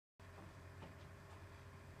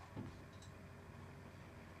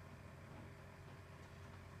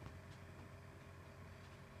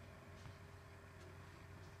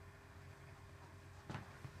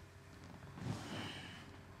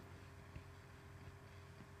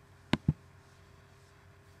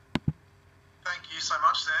you so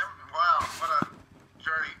much, Sam. Wow, what a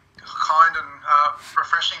very kind and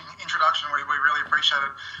refreshing introduction. We really appreciate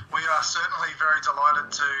it. We are certainly very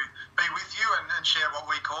delighted to be with you and share what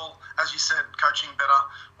we call, as you said, coaching better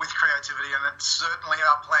with creativity. And it's certainly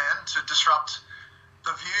our plan to disrupt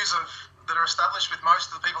the views that are established with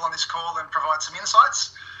most of the people on this call and provide some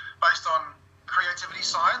insights based on creativity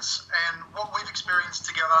science and what we've experienced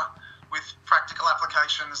together with practical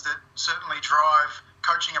applications that certainly drive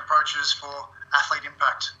coaching approaches for athlete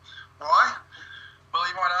impact. Why? Well,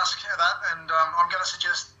 you might ask that, and I'm going to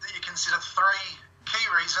suggest that you consider three key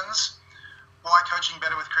reasons why coaching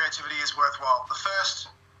better with creativity is worthwhile. The first,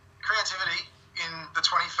 creativity in the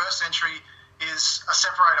 21st century is a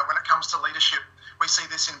separator when it comes to leadership. We see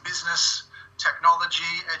this in business,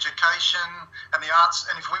 technology, education, and the arts.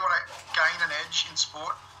 And if we want to gain an edge in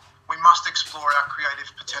sport, we must explore our creative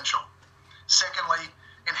potential. Secondly,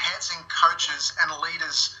 enhancing coaches and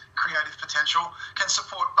leaders' creative potential can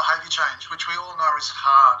support behaviour change, which we all know is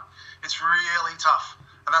hard. It's really tough,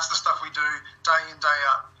 and that's the stuff we do day in, day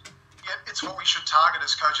out. Yet it's what we should target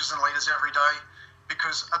as coaches and leaders every day,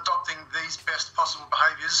 because adopting these best possible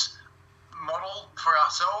behaviours model for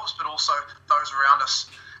ourselves, but also those around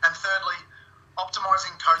us. And thirdly,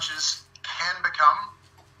 optimising coaches can become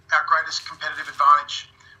our greatest competitive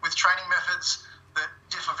advantage with training methods that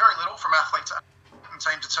differ very little from athlete to athlete and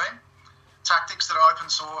team to team, tactics that are open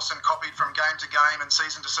source and copied from game to game and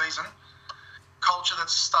season to season, culture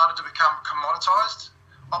that's started to become commoditised.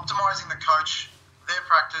 Optimising the coach, their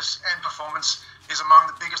practice and performance is among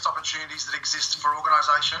the biggest opportunities that exist for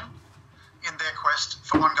organisation in their quest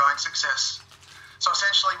for ongoing success. So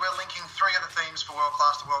essentially, we're linking three of the themes for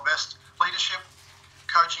world-class to world best: leadership,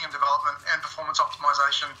 coaching and development, and performance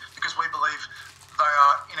optimisation, because we believe they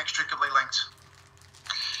are inextricably linked.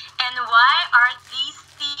 And why are these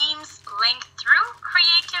themes linked through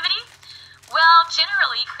creativity? Well,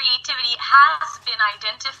 generally, creativity has been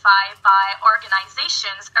identified by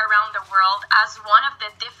organizations around the world as one of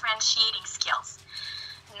the differentiating skills.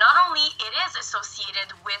 Not only it is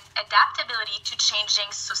associated with adaptability to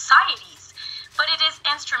changing societies, but it is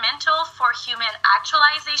instrumental for human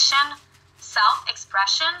actualization,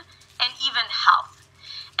 self-expression, and even health.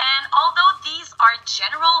 And although these are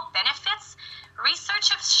general benefits, research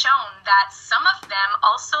has shown that some of them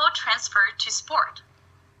also transfer to sport.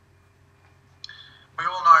 We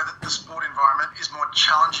all know that the sport environment is more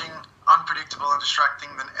challenging, unpredictable, and distracting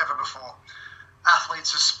than ever before.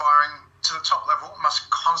 Athletes aspiring to the top level must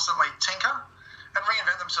constantly tinker and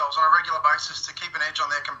reinvent themselves on a regular basis to keep an edge on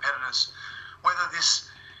their competitors. Whether this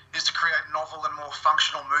is to create novel and more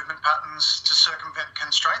functional movement patterns to circumvent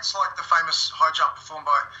constraints, like the famous high jump performed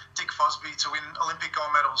by Dick Fosby to win Olympic gold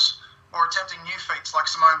medals, or attempting new feats like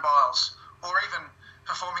Simone Biles, or even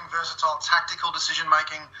performing versatile tactical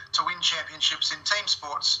decision-making to win championships in team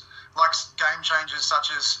sports, like game changers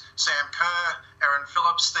such as Sam Kerr, Erin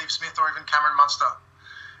Phillips, Steve Smith, or even Cameron Munster.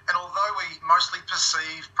 And although we mostly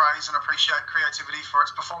perceive, praise and appreciate creativity for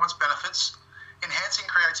its performance benefits,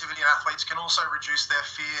 enhancing creativity in athletes can also reduce their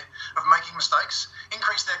fear of making mistakes,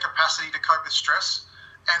 increase their capacity to cope with stress,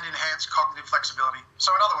 and enhance cognitive flexibility.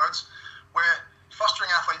 So in other words, we're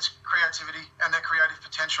fostering athletes' creativity and their creative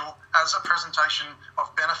potential as a presentation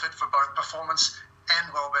of benefit for both performance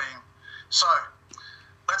and well-being. So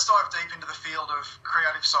let's dive deep into the field of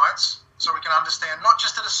creative science so we can understand, not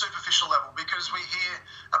just at a superficial level, because we hear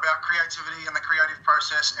about creativity and the creative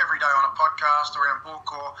process every day on a podcast or in a book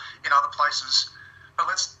or in other places. But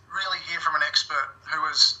let's really hear from an expert who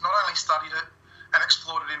has not only studied it and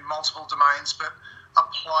explored it in multiple domains, but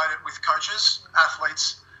applied it with coaches,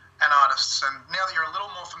 athletes, and artists. And now that you're a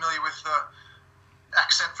little more familiar with the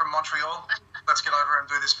accent from Montreal, let's get over and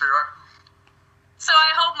do this, Vero. So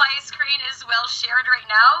I hope my screen is well shared right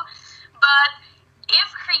now, but if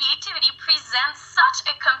creativity presents such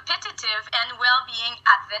a competitive and well-being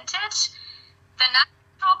advantage, the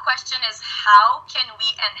natural question is, how can we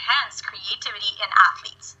enhance creativity in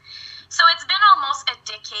athletes? So it's been almost a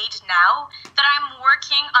decade now that I'm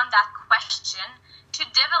working on that question to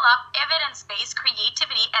develop evidence-based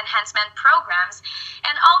creativity enhancement programs.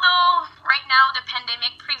 And although right now the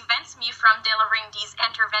pandemic prevents me from delivering these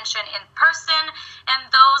interventions in person, and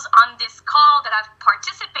those on this call that have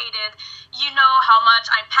participated, you know how much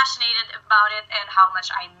I'm passionate about it and how much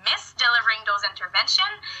I miss delivering those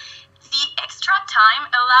interventions, the extra time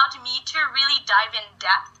allowed me to really dive in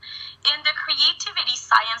depth in the creativity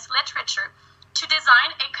science literature to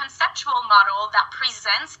design a conceptual model that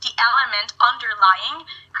presents the element underlying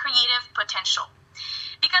creative potential.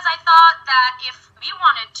 Because I thought that if we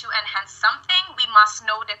wanted to enhance something, we must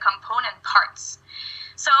know the component parts.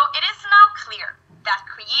 So it is now clear that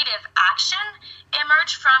creative action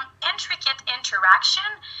emerged from intricate interaction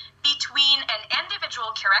between an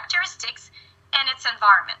individual characteristics and its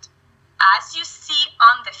environment. As you see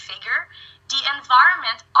on the figure, the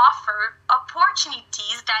environment offers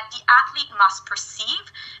opportunities that the athlete must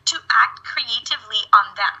perceive to act creatively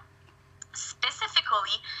on them.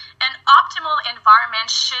 Specifically, an optimal environment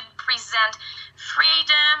should present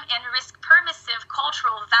freedom and risk-permissive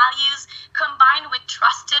cultural values combined with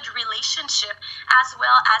trusted relationship as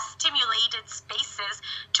well as stimulated spaces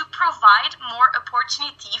to provide more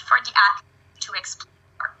opportunity for the athlete to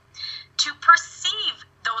explore. To perceive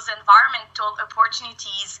those environmental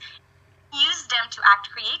opportunities, use them to act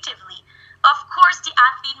creatively. Of course, the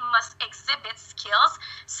athlete must exhibit skills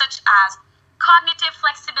such as cognitive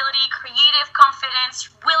flexibility, creative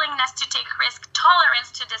confidence, willingness to take risk,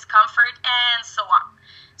 tolerance to discomfort, and so on.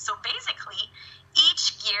 So basically,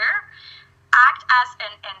 each gear acts as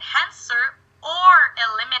an enhancer or a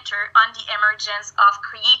limiter on the emergence of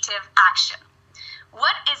creative action.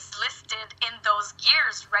 What is listed in those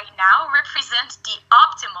gears right now represent the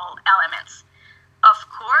optimal elements. Of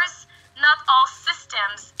course, not all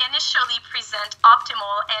systems initially present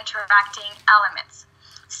optimal interacting elements.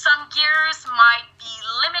 Some gears might be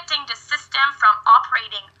limiting the system from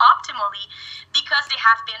operating optimally because they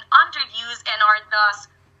have been underused and are thus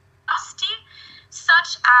rusty,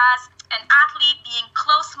 such as an athlete being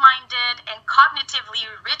close-minded and cognitively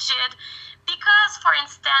rigid because, for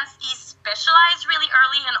instance, he specialized really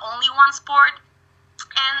early in only one sport.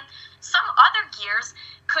 And some other gears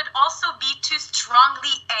could also be too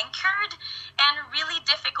strongly anchored and really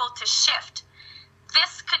difficult to shift.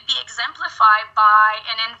 This could be exemplified by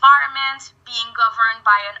an environment being governed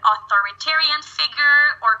by an authoritarian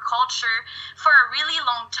figure or culture for a really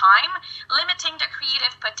long time, limiting the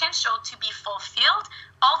creative potential to be fulfilled,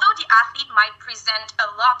 although the athlete might present a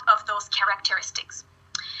lot of those characteristics.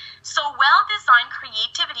 So well-designed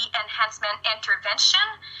creativity enhancement intervention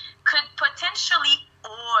could potentially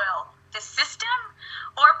oil the system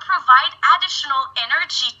or provide additional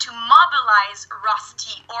energy to mobilize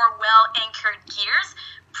rusty or well-anchored gears,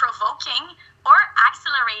 provoking or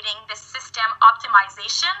accelerating the system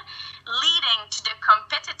optimization, leading to the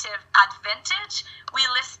competitive advantage we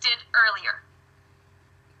listed earlier.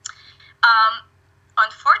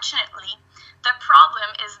 Unfortunately, the problem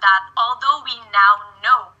is that although we now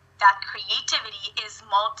know that creativity is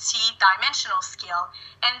multi-dimensional skill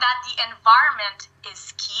and that the environment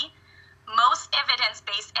is key, most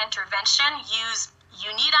evidence-based intervention use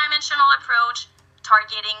unidimensional approach,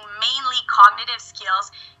 targeting mainly cognitive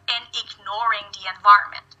skills and ignoring the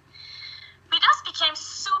environment. We thus became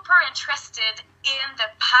super interested in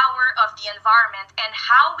the power of the environment and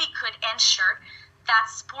how we could ensure that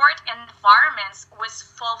sport environments was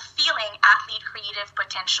fulfilling athlete creative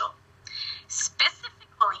potential.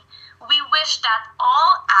 Specifically, we wish that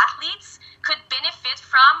all athletes could benefit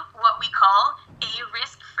from what we call a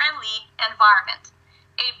risk-friendly environment,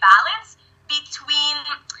 a balance between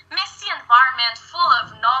messy environment full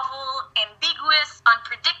of novel, ambiguous,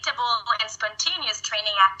 unpredictable, and spontaneous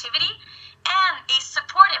training activity, and a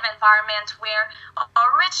supportive environment where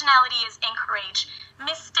originality is encouraged,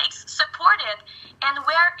 mistakes supported, and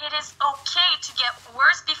where it is okay to get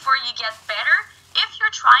worse before you get better if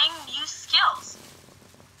you're trying new skills.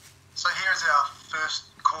 So here's our first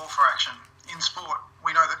call for action. In sport,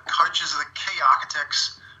 we know that coaches are the key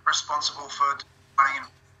architects responsible for designing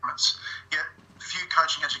environments. Yet few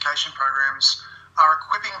coaching education programs are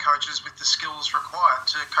equipping coaches with the skills required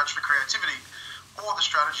to coach for creativity or the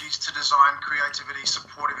strategies to design creativity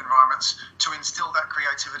supportive environments to instill that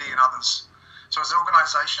creativity in others. So as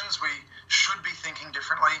organisations, we should be thinking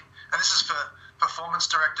differently, and this is for performance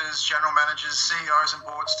directors, general managers, CEOs and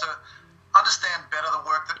boards to understand better the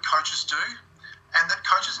work that coaches do and that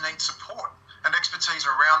coaches need support and expertise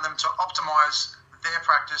around them to optimise their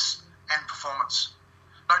practice and performance.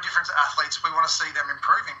 No different to athletes, we want to see them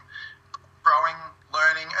improving, growing,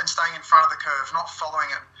 learning and staying in front of the curve, not following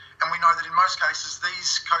it. And we know that in most cases,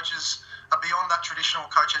 these coaches are beyond that traditional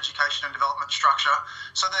coach education and development structure,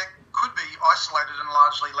 so they could be isolated and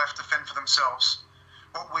largely left to fend for themselves.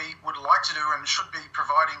 What we would like to do and should be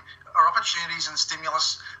providing are opportunities and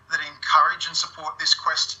stimulus that encourage and support this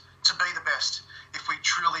quest to be the best if we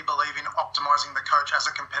truly believe in optimising the coach as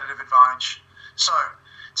a competitive advantage. So,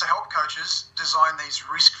 to help coaches design these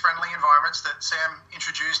risk-friendly environments that Sam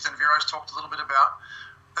introduced and Vero's talked a little bit about,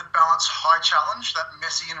 that balance high challenge, that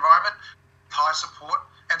messy environment, high support,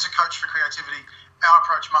 and to coach for creativity, our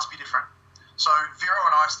approach must be different. So Vero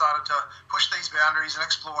and I started to push these boundaries and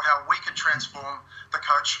explore how we could transform the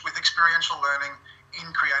coach with experiential learning in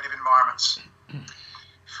creative environments.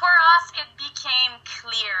 For us, it became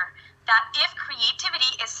clear that if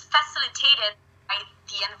creativity is facilitated by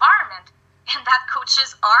the environment, and that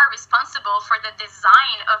coaches are responsible for the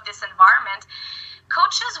design of this environment,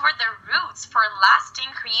 coaches were the roots for lasting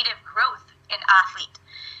creative growth in athlete.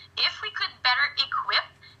 If we could better equip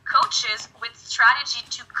coaches with strategy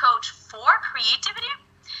to coach for creativity,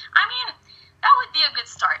 I mean, that would be a good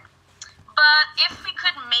start. But if we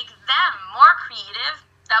could make them more creative,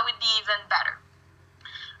 that would be even better.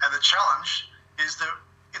 And the challenge is that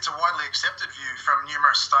it's a widely accepted view from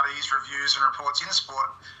numerous studies, reviews, and reports in sport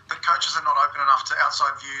that coaches are not open enough to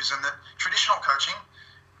outside views, and that traditional coaching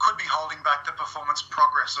could be holding back the performance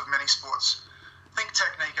progress of many sports. Think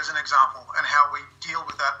technique as an example and how we deal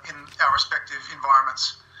with that in our respective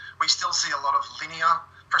environments. We still see a lot of linear,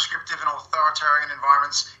 prescriptive, and authoritarian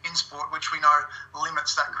environments in sport, which we know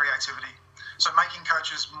limits that creativity. So making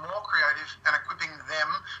coaches more creative and equipping them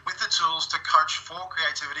with the tools to coach for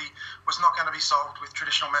creativity was not going to be solved with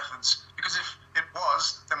traditional methods, because if it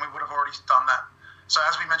was, then we would have already done that. So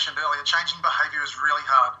as we mentioned earlier, changing behaviour is really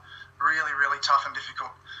hard, really tough and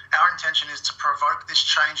difficult. Our intention is to provoke this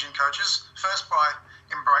change in coaches, first by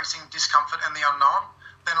embracing discomfort and the unknown,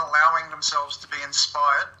 then allowing themselves to be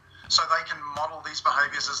inspired so they can model these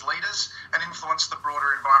behaviours as leaders and influence the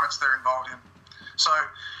broader environments they're involved in. So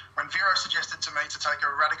when Vero suggested to me to take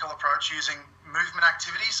a radical approach using movement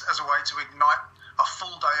activities as a way to ignite a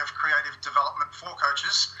full day of creative development for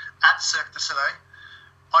coaches at Cirque Creativity,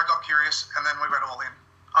 I got curious and then we went all in.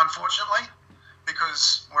 Unfortunately,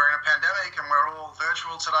 because we're in a pandemic and we're all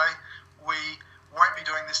virtual today, we won't be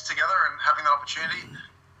doing this together and having that opportunity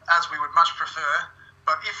as we would much prefer.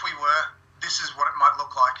 But if we were, this is what it might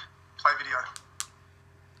look like. Play video.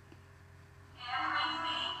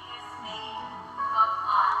 Everything is made of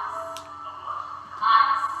ice.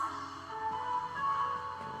 Ice.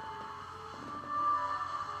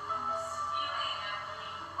 This feeling of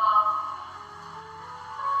being bubbly.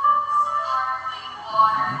 Sparkling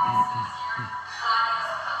water is easier. That is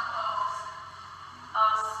composed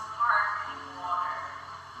of sparkling water.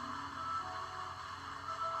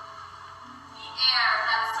 The air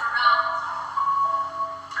that surrounds you.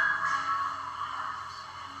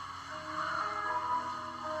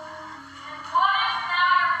 And what if now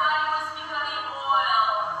your body was becoming oil?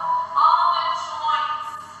 All the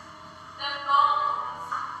joints, the bones,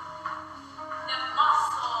 the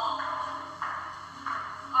muscle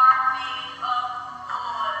are made of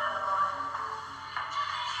oil.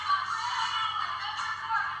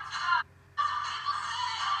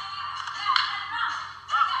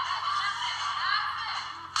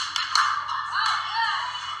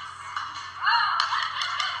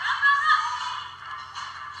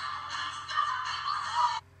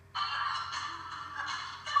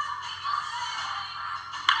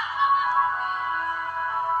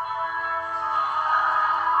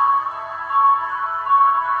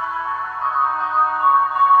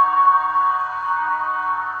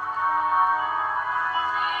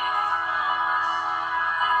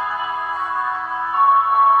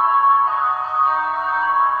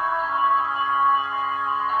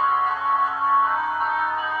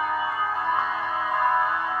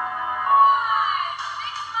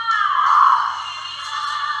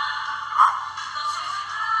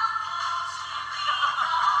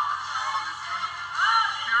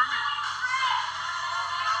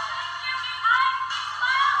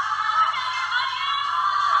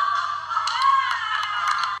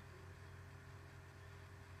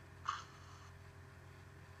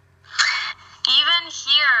 Even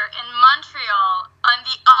here in Montreal, on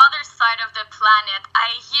the other side of the planet,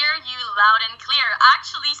 I hear you loud and clear.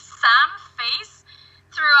 Actually, Sam's face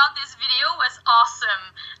throughout this video was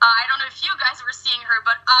awesome. I don't know if you guys were seeing her,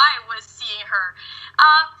 but I was seeing her.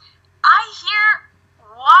 I hear,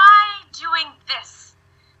 why doing this?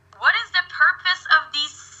 What is the purpose of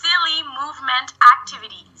these silly movement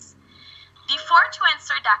activities? Before to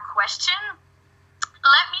answer that question,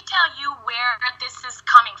 let me tell you where this is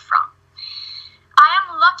coming from. I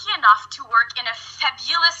am lucky enough to work in a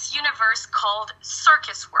fabulous universe called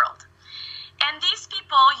Circus World. And these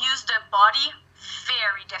people use the body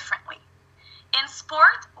very differently. In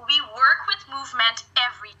sport, we work with movement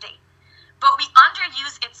every day, but we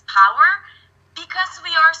underuse its power because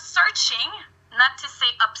we are searching, not to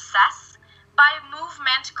say obsessed, by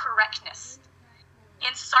movement correctness.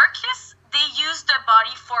 In circus, they use the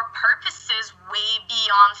body for purposes way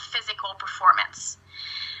beyond physical performance.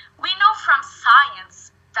 We know from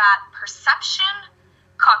science that perception,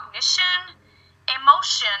 cognition,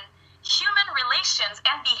 emotion, human relations,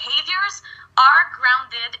 and behaviors are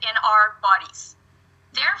grounded in our bodies.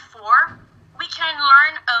 Therefore, we can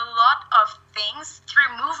learn a lot of things through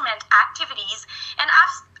movement activities. And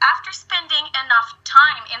after spending enough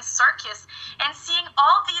time in circus and seeing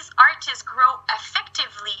all these artists grow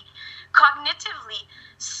effectively, cognitively,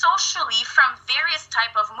 socially from various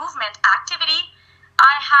type of movement activity,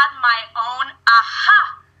 I had my own aha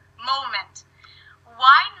moment.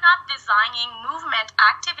 Why not designing movement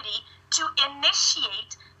activity to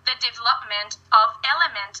initiate the development of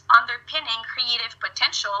elements underpinning creative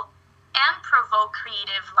potential and provoke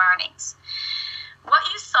creative learnings? What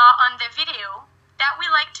you saw on the video that we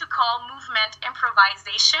like to call movement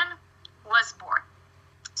improvisation was born.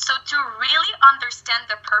 So to really understand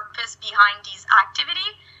the purpose behind these activity,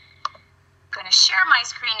 I'm going to share my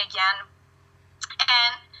screen again,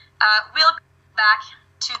 and we'll go back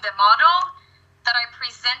to the model that I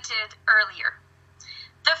presented earlier.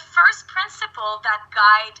 The first principle that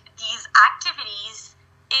guides these activities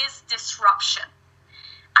is disruption.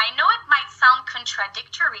 I know it might sound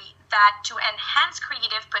contradictory that to enhance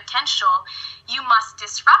creative potential, you must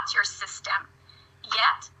disrupt your system.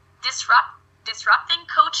 Yet, disrupting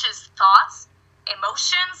coaches' thoughts,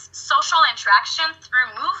 emotions, social interaction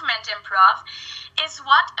through movement improv is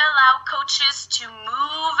what allows coaches to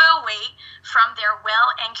move away from their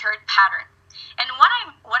well-anchored pattern. And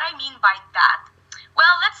what I mean by that,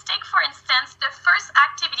 well, let's take, for instance, the first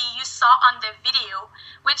activity you saw on the video,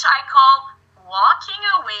 which I call walking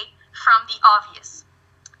away from the obvious.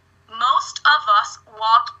 Most of us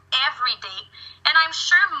walk every day, and I'm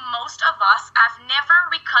sure most of us have never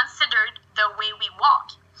reconsidered the way we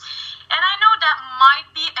walk. And I know that might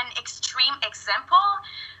be an extreme example,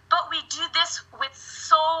 but we do this with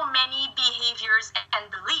so many behaviors and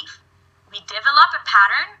beliefs. We develop a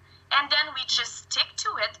pattern, and then we just stick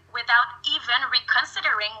to it without even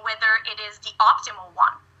reconsidering whether it is the optimal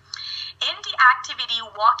one. In the activity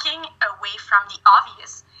walking away from the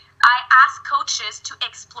obvious, I ask coaches to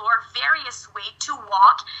explore various ways to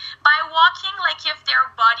walk by walking like if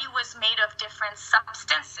their body was made of different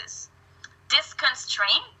substances. This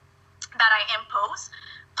constraint that I impose,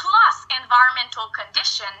 plus environmental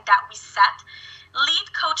condition that we set, lead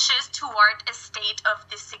coaches toward a state of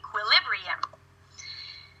disequilibrium.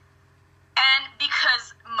 And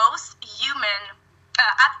because most human,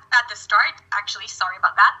 at the start, actually, sorry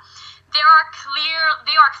about that, they are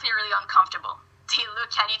clearly uncomfortable. They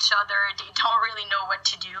look at each other, they don't really know what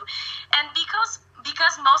to do. And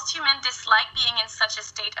because most humans dislike being in such a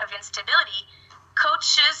state of instability,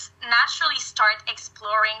 coaches naturally start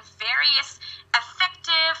exploring various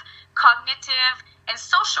effective, cognitive, and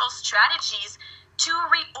social strategies to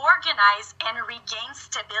reorganize and regain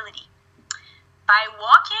stability. By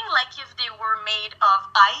walking like if they were made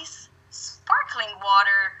of ice, sparkling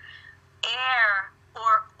water, air,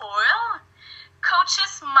 or oil,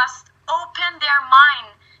 coaches must open their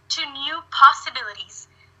mind to new possibilities,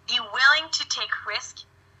 be willing to take risks,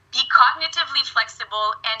 be cognitively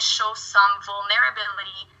flexible, and show some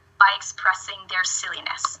vulnerability by expressing their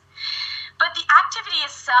silliness. But the activity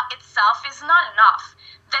itself is not enough.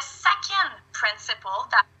 The second principle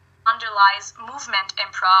that underlies movement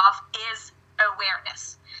improv is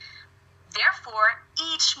awareness. Therefore,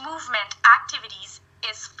 each movement activities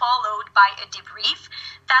is followed by a debrief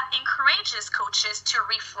that encourages coaches to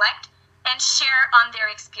reflect and share on their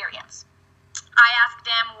experience. I ask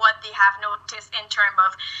them what they have noticed in terms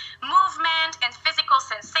of movement and physical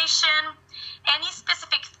sensation, any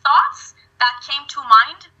specific thoughts that came to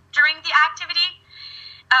mind during the activity.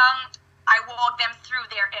 I walk them through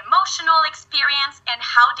their emotional experience and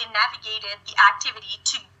how they navigated the activity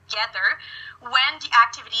together when the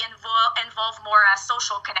activity involved more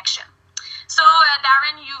social connection. So,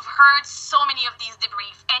 Darren, you've heard so many of these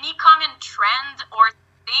debriefs. Any common trend or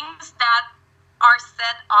things that are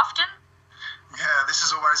said often? Yeah, this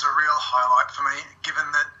is always a real highlight for me, given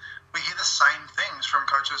that we hear the same things from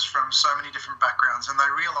coaches from so many different backgrounds, and they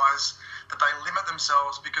realise that they limit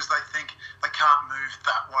themselves because they think they can't move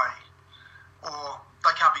that way, or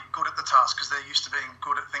they can't be good at the task because they're used to being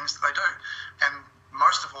good at things that they do. And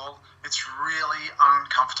most of all, it's really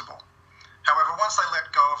uncomfortable. However, once they let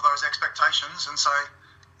go of those expectations and say,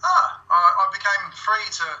 I became free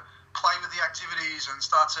to play with the activities and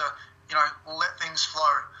start to, let things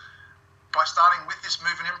flow. By starting with this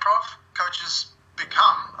movement improv, coaches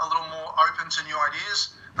become a little more open to new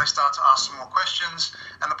ideas. They start to ask some more questions,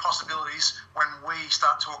 and the possibilities when we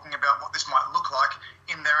start talking about what this might look like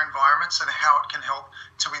in their environments and how it can help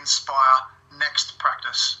to inspire next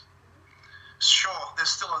practice. Sure, there's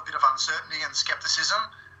still a bit of uncertainty and skepticism,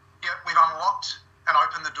 yet we've unlocked and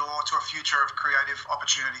opened the door to a future of creative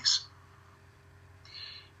opportunities.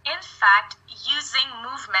 In fact, using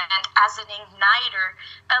movement as an igniter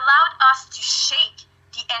allowed us to shake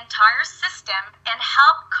the entire system and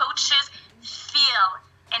help coaches feel,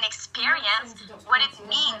 and experience what it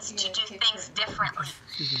means to do things differently.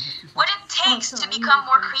 What it takes to become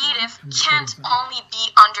more creative can't only be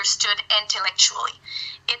understood intellectually.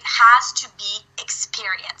 It has to be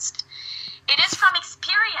experienced. It is from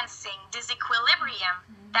experiencing this equilibrium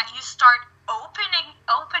that you start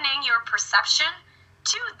opening your perception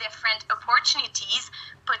to different opportunities,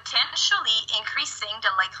 potentially increasing the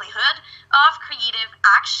likelihood of creative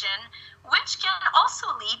action, which can also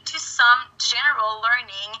lead to some general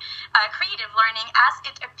learning, creative learning as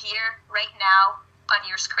it appears right now on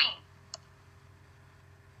your screen.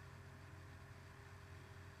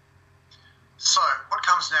 So, what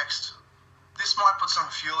comes next? This might put some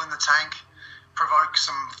fuel in the tank, provoke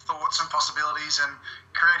some thoughts and possibilities, and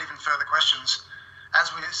create even further questions.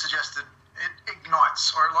 As we suggested, it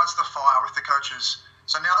ignites or it lights the fire with the coaches.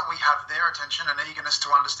 So now that we have their attention and eagerness to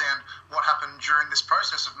understand what happened during this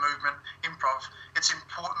process of movement improv, it's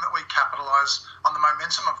important that we capitalise on the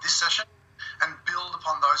momentum of this session and build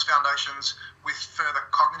upon those foundations with further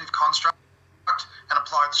cognitive construct and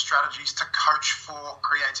applied strategies to coach for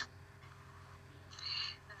creativity.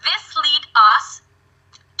 This leads us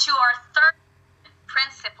to our third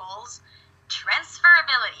principles,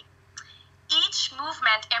 transferability. Each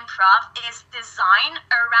movement improv is designed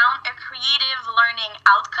around a creative learning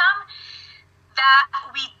outcome that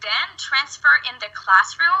we then transfer in the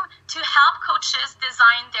classroom to help coaches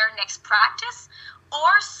design their next practice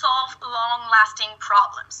or solve long-lasting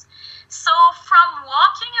problems. So from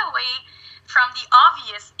walking away from the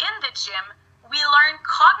obvious in the gym, we learn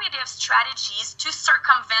cognitive strategies to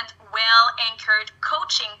circumvent well-anchored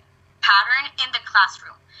coaching pattern in the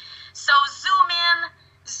classroom. So zoom in,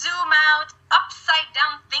 zoom out, upside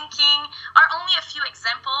down thinking are only a few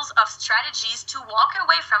examples of strategies to walk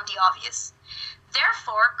away from the obvious.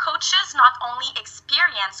 Therefore, coaches not only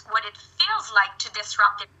experience what it feels like to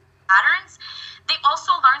disrupt their patterns, they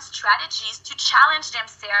also learn strategies to challenge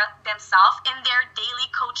themselves in their daily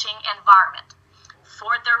coaching environment.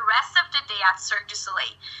 For the rest of the day at Cirque du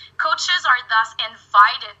Soleil, coaches are thus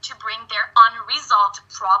invited to bring their unresolved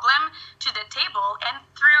problem to the table, and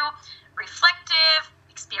through reflective,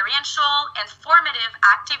 experiential, and formative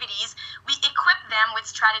activities, we equip them with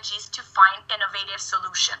strategies to find innovative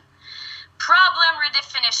solution. Problem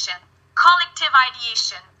redefinition, collective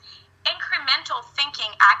ideation, incremental thinking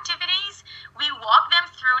activities, we walk them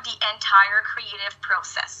through the entire creative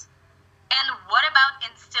process. And what about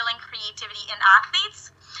instilling creativity in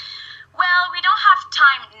athletes? Well, we don't have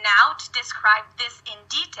time now to describe this in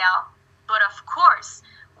detail, but of course,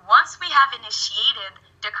 once we have initiated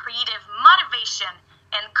the creative motivation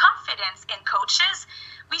and confidence in coaches,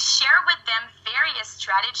 we share with them various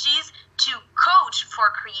strategies to coach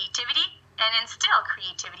for creativity and instill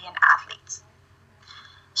creativity in athletes.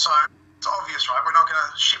 So it's obvious, right? We're not going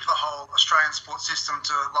to ship the whole Australian sports system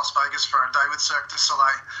to Las Vegas for a day with Cirque du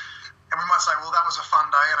Soleil. And we might say, well, that was a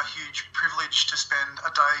fun day and a huge privilege to spend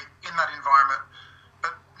a day in that environment.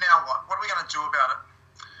 But now what? What are we going to do about it?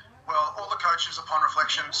 Well, all the coaches, upon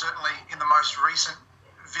reflection, certainly in the most recent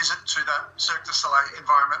visit to that Cirque du Soleil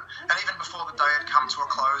environment, and even before the day had come to a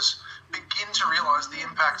close, begin to realise the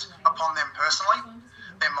impact upon them personally,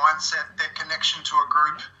 their mindset, their connection to a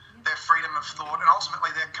group, their freedom of thought, and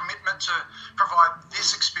ultimately their commitment to provide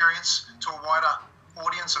this experience to a wider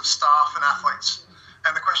audience of staff and athletes.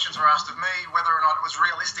 And the questions were asked of me whether or not it was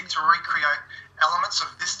realistic to recreate elements of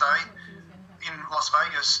this day in Las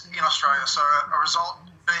Vegas in Australia. So a result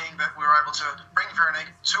being that we were able to bring Veronique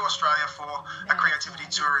to Australia for a creativity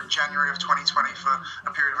tour in January of 2020 for a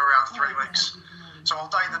period of around 3 weeks. So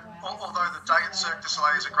although the day at Cirque du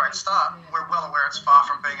Soleil is a great start, we're well aware it's far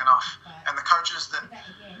from being enough. And the coaches that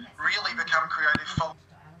really become creative follow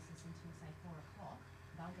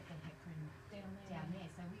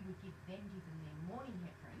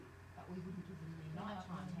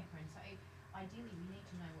ideally, we need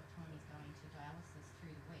to know what time he's going to dialysis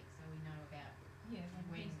through the week, so we know about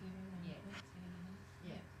when.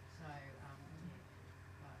 Yeah. So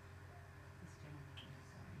but this gentleman,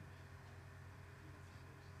 sorry.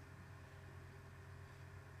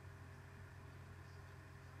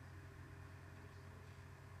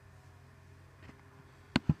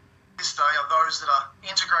 this day are those that are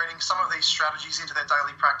integrating some of these strategies into their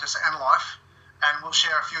daily practice and life, and we'll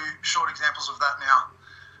share a few short examples of that now.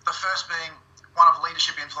 The first being one of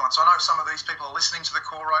leadership influence. I know some of these people are listening to the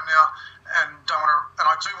call right now and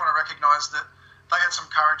I do want to recognise that they had some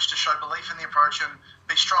courage to show belief in the approach and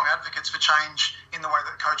be strong advocates for change in the way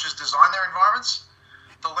that coaches design their environments.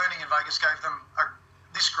 The learning in Vegas gave them,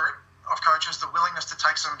 this group of coaches, the willingness to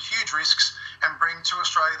take some huge risks and bring to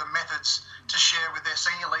Australia the methods to share with their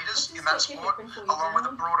senior leaders in that sport, along with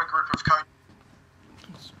a broader group of coaches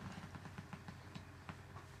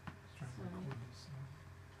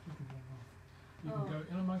You can go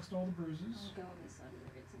in amongst all the bruises. I'll go on this side of the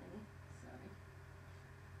ribs and then, sorry.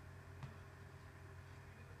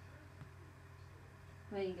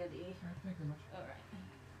 There you go, dear. Alright, thank you very much. Alright.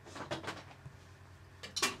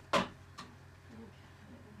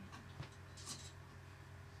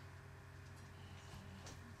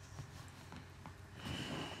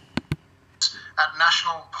 At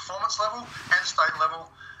national performance level and state level,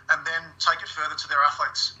 and then take it further to their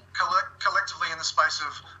athletes. Collectively, in the space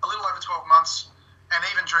of a little over 12 months, and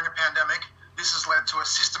even during a pandemic, this has led to a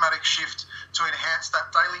systematic shift to enhance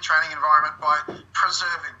that daily training environment by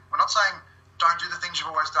preserving. We're not saying don't do the things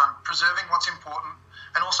you've always done, preserving what's important,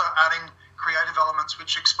 and also adding creative elements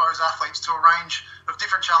which expose athletes to a range of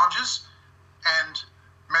different challenges and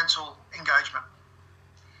mental engagement.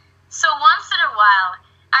 So once in a while,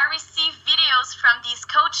 I receive videos from these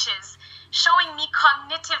coaches showing me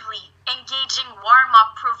cognitively engaging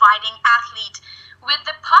warm-up providing athlete with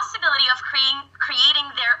the possibility of creating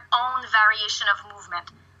their own variation of movement,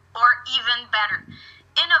 or even better,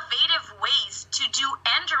 innovative ways to do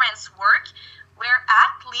endurance work where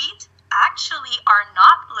athletes actually are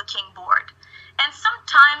not looking bored. And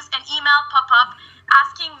sometimes an email pop up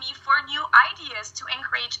asking me for new ideas to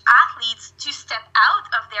encourage athletes to step out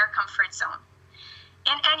of their comfort zone.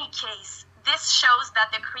 In any case, this shows that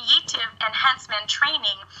the creative enhancement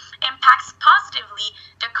training impacts positively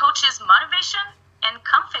the coach's motivation and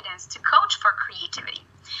confidence to coach for creativity.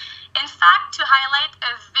 In fact, to highlight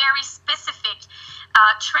a very specific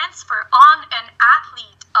transfer on an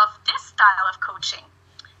athlete of this style of coaching,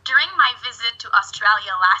 during my visit to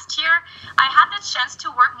Australia last year, I had the chance to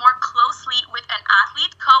work more closely with an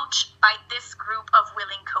athlete coached by this group of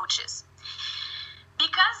willing coaches.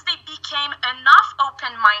 Because they became enough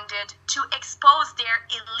open-minded to expose their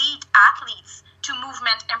elite athletes to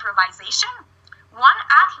movement improvisation, one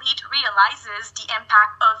athlete realizes the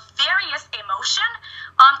impact of various emotion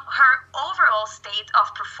on her overall state of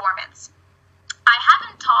performance. I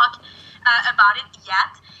haven't talked about it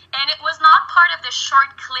yet, and it was not part of the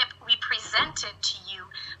short clip we presented to you,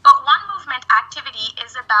 but one movement activity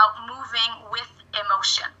is about moving with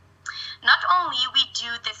emotion. Not only we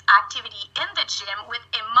do this activity in the gym with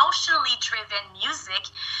emotionally driven music,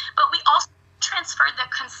 but we also transfer the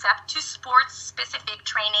concept to sports-specific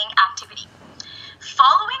training activity.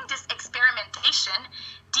 Following this experimentation,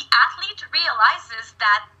 the athlete realizes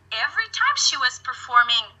that every time she was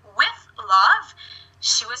performing with love,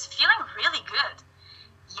 she was feeling really good.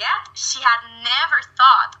 Yet, she had never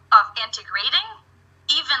thought of integrating,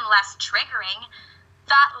 even less triggering,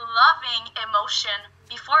 that loving emotion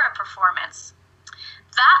before a performance.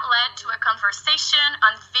 That led to a conversation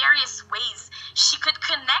on various ways she could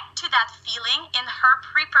connect to that feeling in her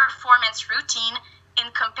pre-performance routine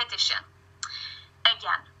in competition.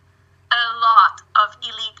 Again, a lot of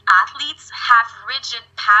elite athletes have rigid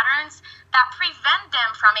patterns that prevent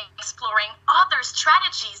them from exploring other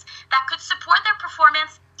strategies that could support their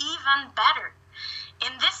performance even better.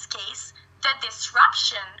 In this case, the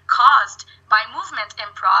disruption caused by movement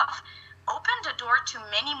improv opened the door to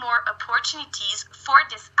many more opportunities for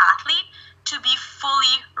this athlete to be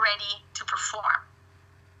fully ready to perform.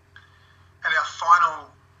 And our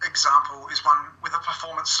final example is one with a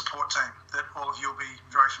performance support team that all of you will be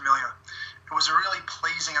very familiar. It was a really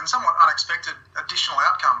pleasing and somewhat unexpected additional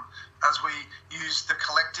outcome as we used the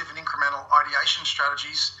collective and incremental ideation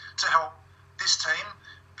strategies to help this team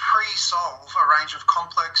pre-solve a range of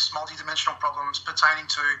complex, multi-dimensional problems pertaining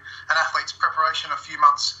to an athlete's preparation a few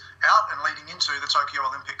months out and leading into the Tokyo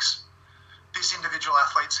Olympics. This individual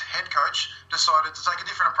athlete's head coach decided to take a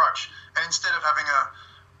different approach, and instead of having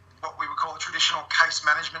what we would call a traditional case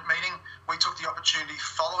management meeting, we took the opportunity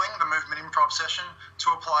following the movement improv session to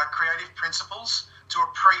apply creative principles to a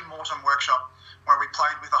pre-mortem workshop where we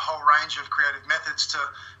played with a whole range of creative methods to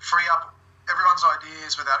free up everyone's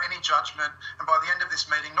ideas without any judgment. And by the end of this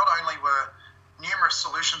meeting, not only were numerous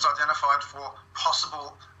solutions identified for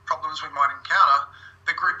possible problems we might encounter,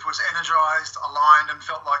 the group was energized, aligned, and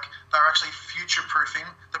felt like they were actually future-proofing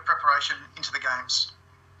the preparation into the games.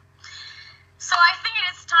 So I think it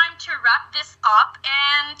is time to wrap this up,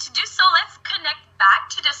 and to do so, let's connect back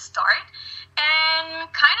to the start and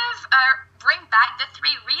kind of bring back the 3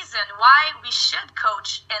 reasons why we should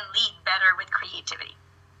coach and lead better with creativity.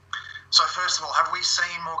 So first of all, have we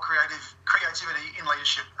seen more creativity in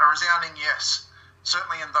leadership? A resounding yes.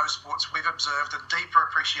 Certainly in those sports, we've observed a deeper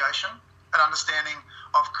appreciation and understanding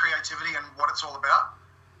of creativity and what it's all about.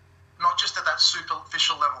 Not just at that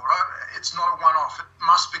superficial level, right? It's not a one-off. It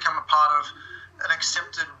must become a part of an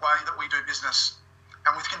accepted way that we do business.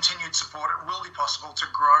 And with continued support, it will be possible to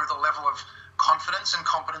grow the level of confidence and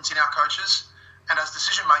competence in our coaches, and as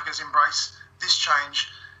decision makers embrace this change,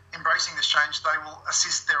 embracing this change, they will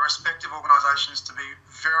assist their respective organisations to be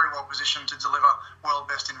very well positioned to deliver world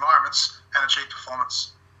best environments and achieve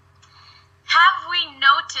performance. Have we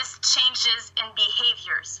noticed changes in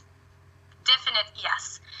behaviors? Definite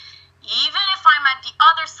yes. Even if I'm at the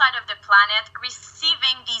other side of the planet,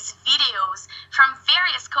 receiving these videos from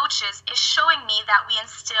various coaches is showing me that we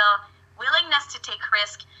instill willingness to take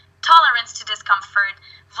risk, tolerance to discomfort,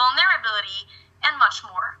 vulnerability, and much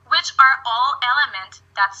more, which are all elements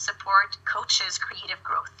that support coaches' creative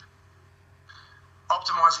growth.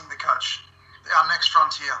 Optimising the coach, our next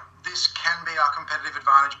frontier. This can be our competitive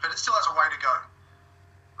advantage, but it still has a way to go.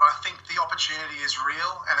 But I think the opportunity is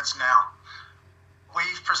real and it's now.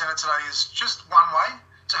 We've presented today is just one way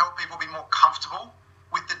to help people be more comfortable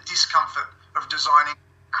with the discomfort of designing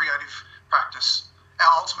creative practice.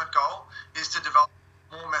 Our ultimate goal is to develop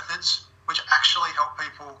more methods which actually help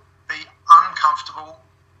people be uncomfortable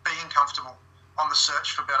being comfortable on the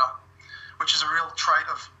search for better, which is a real trait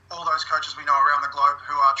of all those coaches we know around the globe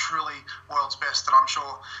who are truly world's best. And I'm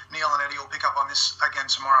sure Neil and Eddie will pick up on this again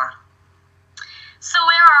tomorrow. So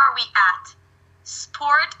where are we at?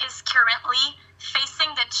 Sport is currently facing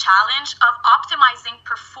the challenge of optimizing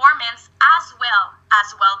performance as well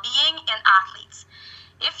as well-being in athletes.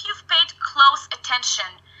 If you've paid close attention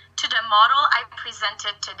to the model I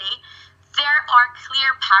presented today, there are clear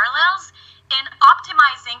parallels in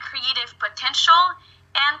optimizing creative potential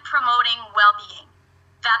and promoting well-being.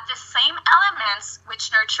 That the same elements which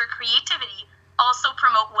nurture creativity also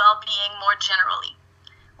promote well-being more generally.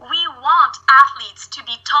 We want athletes to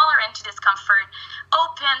be tolerant to discomfort,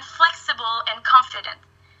 open, flexible, and confident.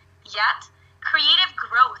 Yet, creative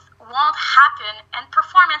growth won't happen and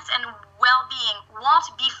performance and well-being won't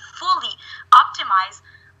be fully optimized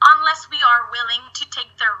unless we are willing to take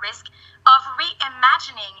the risk of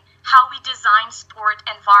reimagining how we design sport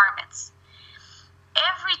environments.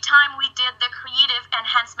 Every time we did the creative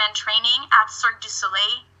enhancement training at Cirque du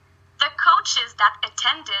Soleil, the coaches that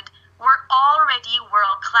attended were already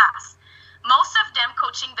world-class, most of them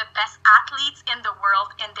coaching the best athletes in the world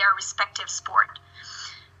in their respective sport.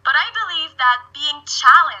 But I believe that being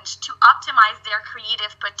challenged to optimize their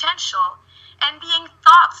creative potential and being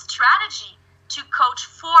taught strategy to coach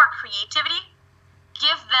for creativity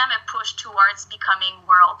give them a push towards becoming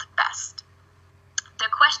world best. The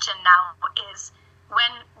question now is,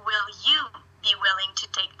 when will you be willing to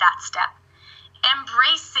take that step?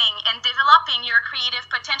 Embracing and developing your creative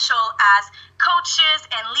potential as coaches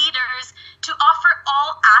and leaders to offer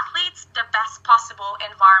all athletes the best possible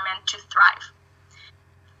environment to thrive.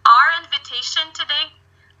 Our invitation today,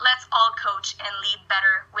 let's all coach and lead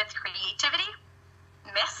better with creativity.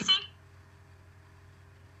 Merci.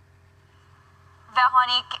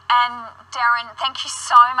 Veronique and Darren, thank you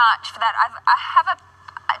so much for that. I have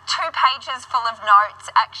 2 pages full of notes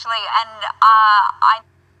actually, and I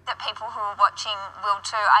that people who are watching will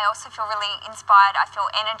too. I also feel really inspired. I feel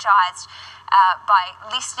energized by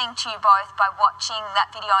listening to you both, by watching that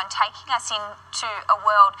video and taking us into a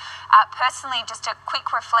world. Personally, just a quick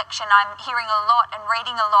reflection, I'm hearing a lot and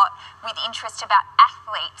reading a lot with interest about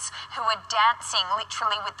athletes who are dancing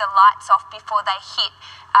literally with the lights off before they hit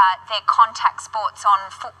their contact sports on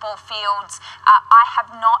football fields. I have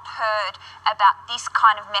not heard about this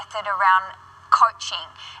kind of method around coaching,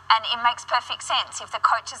 and it makes perfect sense. If the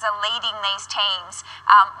coaches are leading these teams,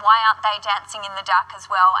 why aren't they dancing in the dark as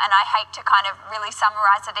well? And I hate to kind of really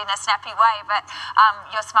summarize it in a snappy way, but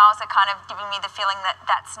your smiles are kind of giving me the feeling that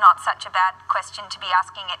that's not such a bad question to be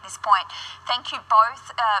asking at this point. Thank you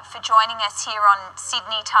both for joining us here on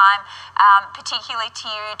Sydney time, particularly to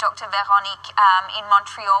you, Dr. Veronique, in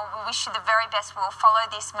Montreal. We wish you the very best. We'll follow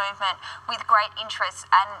this movement with great interest,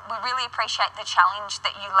 and we really appreciate the challenge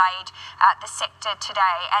that you laid the sector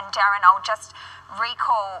today. And Darren, I'll just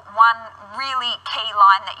recall one really key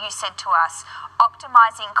line that you said to us: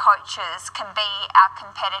 optimizing coaches can be our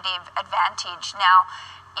competitive advantage. Now,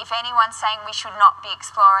 if anyone's saying we should not be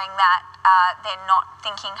exploring that, they're not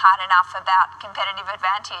thinking hard enough about competitive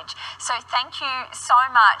advantage. So thank you so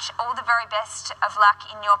much. All the very best of luck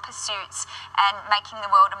in your pursuits and making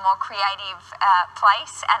the world a more creative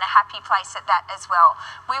place, and a happy place at that as well.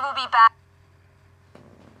 We will be back